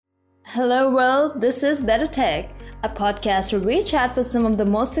Hello world, this is Better Tech, a podcast where we chat with some of the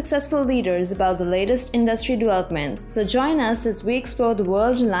most successful leaders about the latest industry developments. So join us as we explore the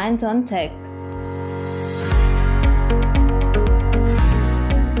world reliant on tech.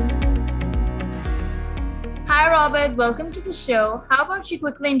 Hi Robert, welcome to the show. How about you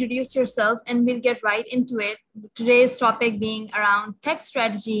quickly introduce yourself and we'll get right into it. Today's topic being around tech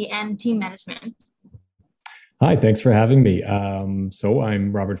strategy and team management. Hi, thanks for having me. So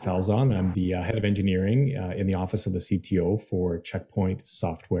I'm Robert Falzon. I'm the head of engineering in the office of the CTO for Checkpoint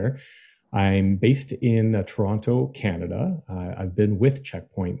Software. I'm based in Toronto, Canada. I've been with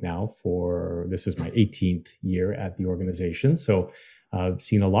Checkpoint now this is my 18th year at the organization. So I've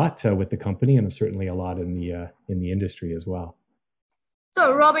seen a lot with the company and certainly a lot in the industry as well.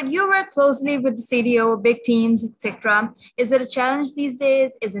 So, Robert, you work closely with the CDO, big teams, etc. Is it a challenge these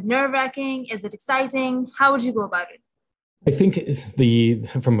days? Is it nerve-wracking? Is it exciting? How would you go about it? I think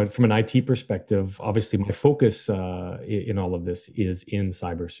from an IT perspective, obviously my focus in all of this is in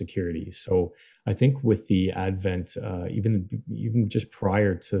cybersecurity. So I think with the advent, even just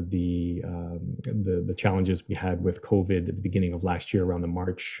prior to the challenges we had with COVID at the beginning of last year, around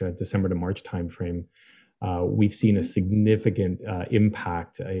the December to March timeframe. We've seen a significant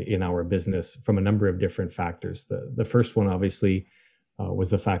impact in our business from a number of different factors. The first one, obviously, was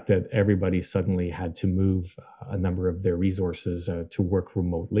the fact that everybody suddenly had to move a number of their resources to work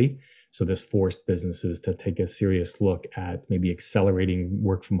remotely. So this forced businesses to take a serious look at maybe accelerating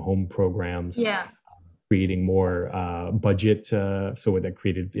work from home programs. Yeah. Creating more budget, so that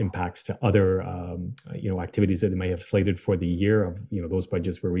created impacts to other, activities that they may have slated for the year. Those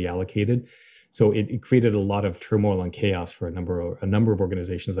budgets were reallocated. So it created a lot of turmoil and chaos for a number of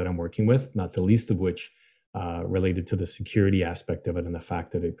organizations that I'm working with, not the least of which related to the security aspect of it and the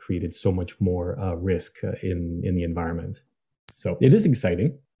fact that it created so much more risk in the environment. So it is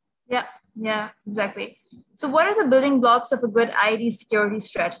exciting. Yeah, exactly. So what are the building blocks of a good IT security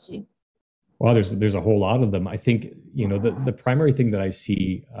strategy? Well, there's a whole lot of them. I think the primary thing that I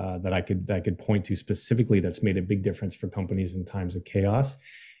see that I could point to specifically that's made a big difference for companies in times of chaos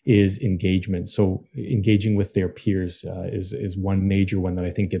is engagement. So engaging with their peers is one major one that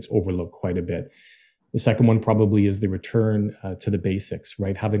I think gets overlooked quite a bit. The second one probably is the return to the basics,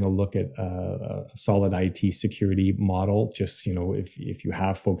 right? Having a look at a solid IT security model. Just if you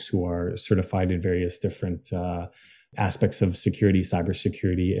have folks who are certified in various different aspects of security,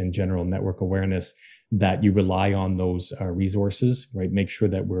 cybersecurity, and general network awareness, that you rely on those resources, right? Make sure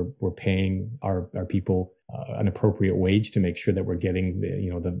that we're paying our people an appropriate wage to make sure that we're getting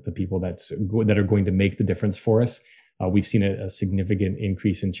the people that are going to make the difference for us. We've seen a significant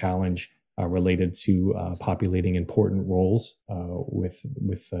increase in challenge related to populating important roles with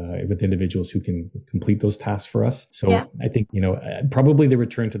individuals who can complete those tasks for us. So yeah. I think probably the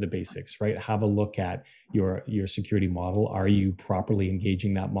return to the basics, right? Have a look at your security model. Are you properly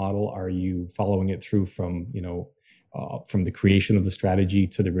engaging that model? Are you following it through from the creation of the strategy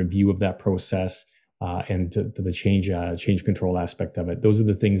to the review of that process and to the change control aspect of it? Those are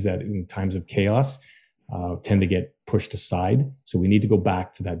the things that in times of chaos tend to get pushed aside. So we need to go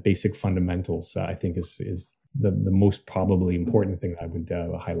back to that basic fundamentals, I think is the most probably important thing I would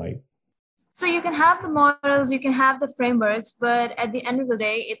highlight. So you can have the models, you can have the frameworks, but at the end of the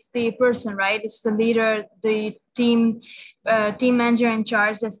day, it's the person, right? It's the leader, the team manager in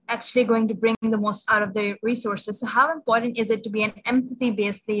charge that's actually going to bring the most out of the resources. So how important is it to be an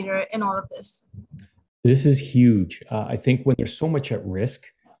empathy-based leader in all of this? This is huge. I think when there's so much at risk,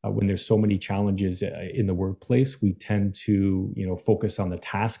 when there's so many challenges in the workplace, we tend to, focus on the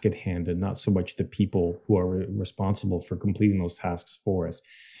task at hand and not so much the people who are responsible for completing those tasks for us.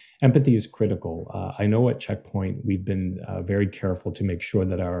 Empathy is critical. I know at Checkpoint we've been very careful to make sure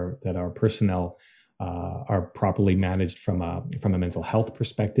that our personnel are properly managed from a mental health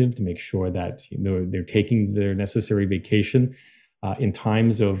perspective, to make sure that they're taking their necessary vacation in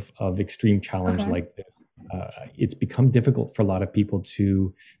times of extreme challenge like this. It's become difficult for a lot of people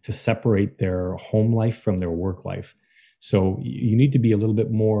to separate their home life from their work life. So you need to be a little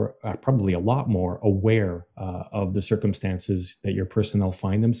bit more, probably a lot more aware of the circumstances that your personnel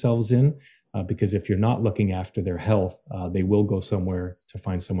find themselves in, because if you're not looking after their health, they will go somewhere to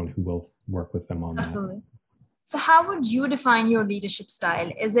find someone who will work with them on that. Absolutely. So how would you define your leadership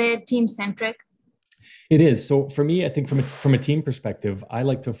style? Is it team-centric? It is. So for me, I think from a team perspective, I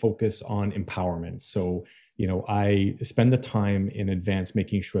like to focus on empowerment. So I spend the time in advance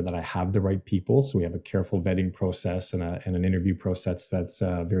making sure that I have the right people. So we have a careful vetting process and an interview process that's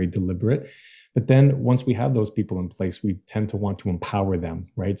very deliberate. But then once we have those people in place, we tend to want to empower them,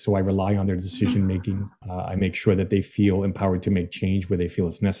 right? So I rely on their decision making. I make sure that they feel empowered to make change where they feel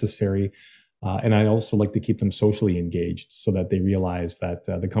it's necessary. And I also like to keep them socially engaged so that they realize that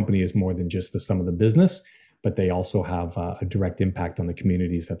the company is more than just the sum of the business, but they also have a direct impact on the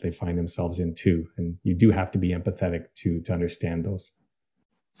communities that they find themselves in too. And you do have to be empathetic to understand those.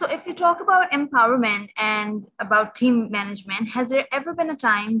 So, if you talk about empowerment and about team management, has there ever been a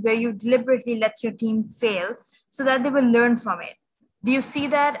time where you deliberately let your team fail so that they will learn from it? Do you see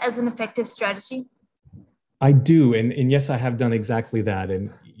that as an effective strategy? I do, and yes, I have done exactly that.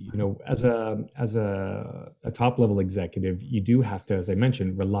 And as a top level executive, you do have to, as I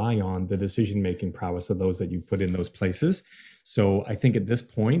mentioned, rely on the decision making prowess of those that you put in those places. So I think at this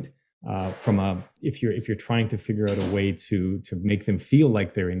point, if you're trying to figure out a way to make them feel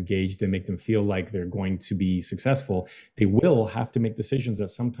like they're engaged and make them feel like they're going to be successful, they will have to make decisions that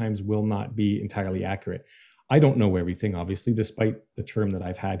sometimes will not be entirely accurate. I don't know everything, obviously, despite the term that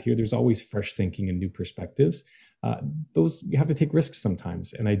I've had here. There's always fresh thinking and new perspectives. Those you have to take risks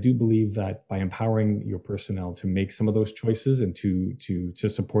sometimes, and I do believe that by empowering your personnel to make some of those choices and to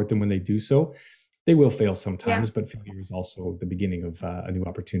support them when they do so, they will fail Yeah. sometimes. But failure is also the beginning of a new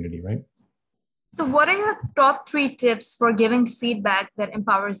opportunity, right? So, what are your top three tips for giving feedback that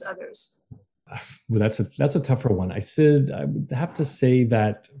empowers others? Well, that's a tougher one. I would have to say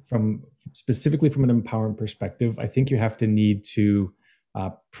that from specifically from an empowerment perspective, I think you have to need to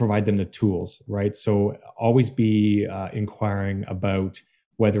provide them the tools, right? So always be inquiring about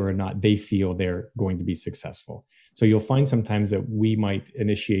whether or not they feel they're going to be successful. So you'll find sometimes that we might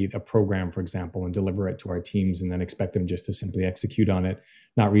initiate a program, for example, and deliver it to our teams, and then expect them just to simply execute on it,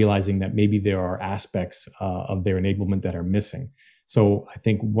 not realizing that maybe there are aspects of their enablement that are missing. So I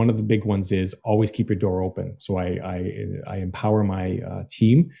think one of the big ones is always keep your door open. So I empower my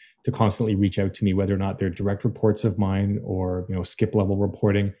team to constantly reach out to me, whether or not they're direct reports of mine or skip level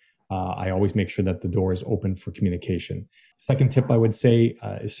reporting. I always make sure that the door is open for communication. Second tip I would say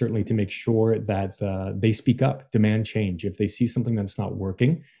is certainly to make sure that they speak up, demand change. If they see something that's not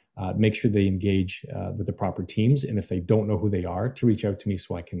working, make sure they engage with the proper teams, and if they don't know who they are, to reach out to me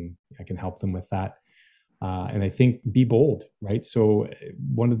so I can help them with that. And I think be bold, right? So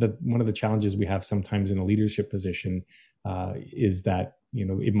one of the challenges we have sometimes in a leadership position is that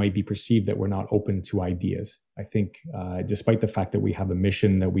it might be perceived that we're not open to ideas. I think despite the fact that we have a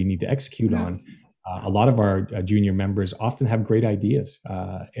mission that we need to execute on, a lot of our junior members often have great ideas,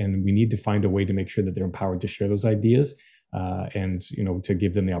 and we need to find a way to make sure that they're empowered to share those ideas, and to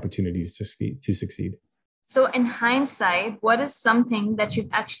give them the opportunity to succeed. So, in hindsight, what is something that you've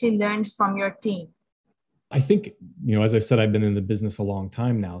actually learned from your team? I think, as I said, I've been in the business a long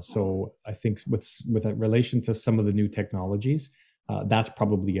time now. So I think with a relation to some of the new technologies, that's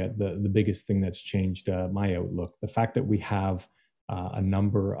probably the biggest thing that's changed my outlook. The fact that we have a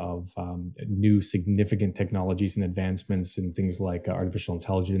number of new significant technologies and advancements in things like artificial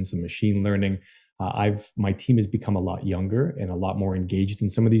intelligence and machine learning. My team has become a lot younger and a lot more engaged in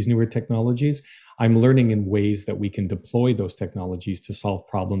some of these newer technologies. I'm learning in ways that we can deploy those technologies to solve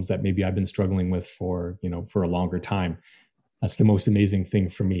problems that maybe I've been struggling with for a longer time. That's the most amazing thing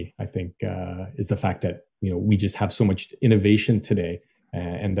for me, I think, is the fact that we just have so much innovation today,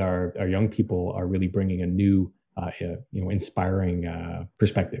 and our young people are really bringing a new, inspiring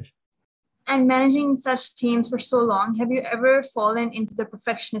perspective. And managing such teams for so long, have you ever fallen into the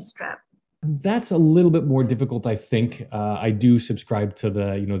perfectionist trap? That's a little bit more difficult, I think. I do subscribe to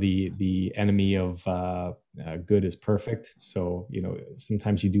the enemy of good is perfect. So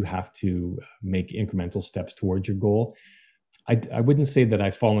sometimes you do have to make incremental steps towards your goal. I wouldn't say that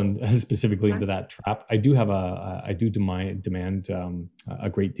I've fallen specifically into that trap. I do demand a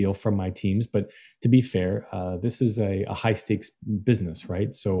great deal from my teams, but to be fair, this is a high stakes business,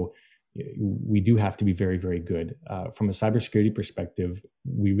 right? So we do have to be very, very good. From a cybersecurity perspective,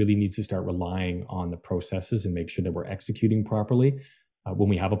 we really need to start relying on the processes and make sure that we're executing properly. When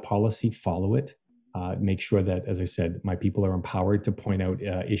we have a policy, follow it. Make sure that, as I said, my people are empowered to point out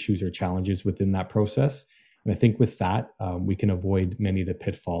issues or challenges within that process. And I think with that, we can avoid many of the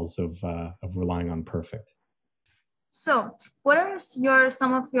pitfalls of relying on perfect. So, what are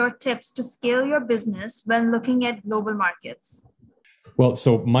some of your tips to scale your business when looking at global markets? Well,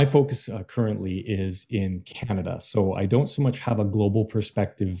 so my focus currently is in Canada. So I don't so much have a global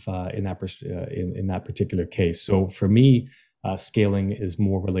perspective in that particular case. So for me, scaling is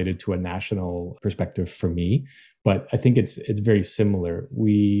more related to a national perspective for me. But I think it's very similar.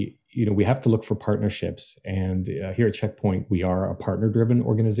 we have to look for partnerships. And here at Checkpoint, we are a partner-driven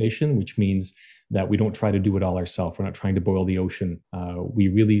organization, which means that we don't try to do it all ourselves. We're not trying to boil the ocean. We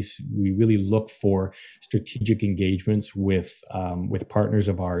really look for strategic engagements with partners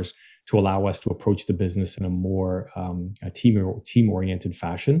of ours to allow us to approach the business in a more team-oriented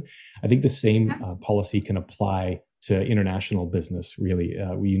fashion. I think the same policy can apply to international business, really.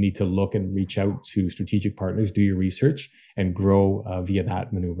 You need to look and reach out to strategic partners, do your research, and grow via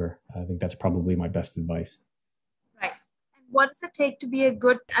that maneuver. I think that's probably my best advice. Right. And what does it take to be a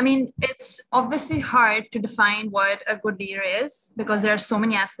good, it's obviously hard to define what a good leader is because there are so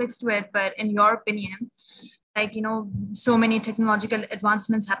many aspects to it, but in your opinion, so many technological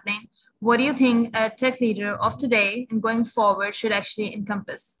advancements happening, what do you think a tech leader of today and going forward should actually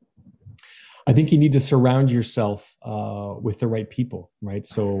encompass? I think you need to surround yourself with the right people, right?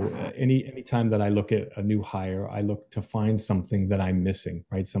 So any time that I look at a new hire, I look to find something that I'm missing,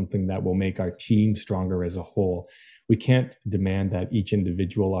 right? Something that will make our team stronger as a whole. We can't demand that each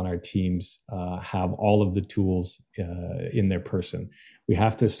individual on our teams have all of the tools in their person. We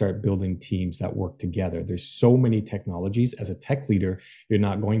have to start building teams that work together. There's so many technologies. As a tech leader, you're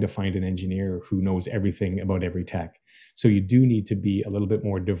not going to find an engineer who knows everything about every tech. So you do need to be a little bit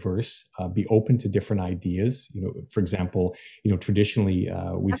more diverse, be open to different ideas. For example, traditionally,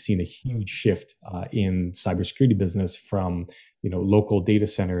 we've seen a huge shift in cybersecurity business from, local data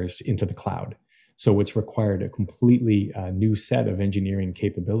centers into the cloud. So it's required a completely new set of engineering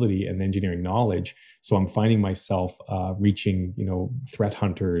capability and engineering knowledge. So I'm finding myself reaching, threat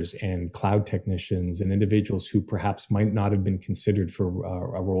hunters and cloud technicians and individuals who perhaps might not have been considered for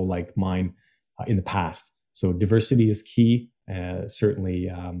a role like mine in the past. So diversity is key.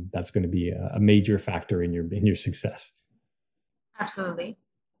 Certainly, that's going to be a major factor in your success. Absolutely.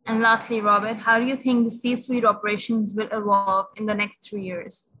 And lastly, Robert, how do you think the C-suite operations will evolve in the next 3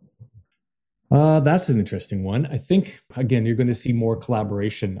 years? That's an interesting one. I think, again, you're going to see more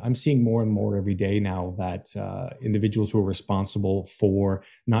collaboration. I'm seeing more and more every day now that individuals who are responsible for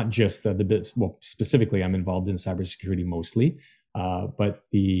not just specifically, I'm involved in cybersecurity mostly, but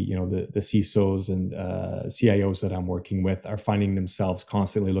the CISOs and CIOs that I'm working with are finding themselves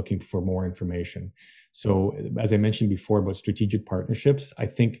constantly looking for more information. So as I mentioned before about strategic partnerships, I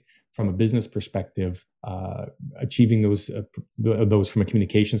think from a business perspective, achieving those from a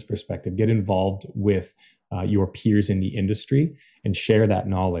communications perspective, get involved with your peers in the industry and share that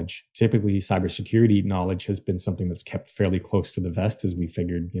knowledge. Typically, cybersecurity knowledge has been something that's kept fairly close to the vest, as we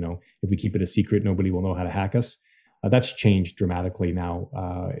figured, if we keep it a secret, nobody will know how to hack us. That's changed dramatically now.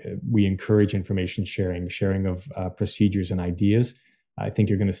 We encourage information sharing of procedures and ideas. I think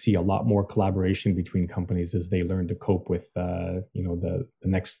you're going to see a lot more collaboration between companies as they learn to cope with, the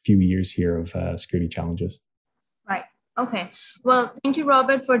next few years here of security challenges. Right. Okay. Well, thank you,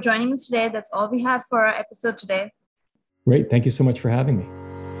 Robert, for joining us today. That's all we have for our episode today. Great. Thank you so much for having me.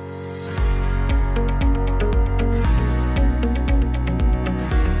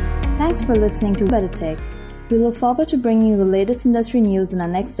 Thanks for listening to Better Tech. We look forward to bringing you the latest industry news in our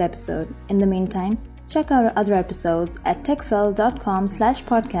next episode. In the meantime, check out our other episodes at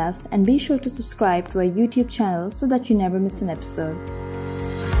techcell.com/podcast and be sure to subscribe to our YouTube channel so that you never miss an episode.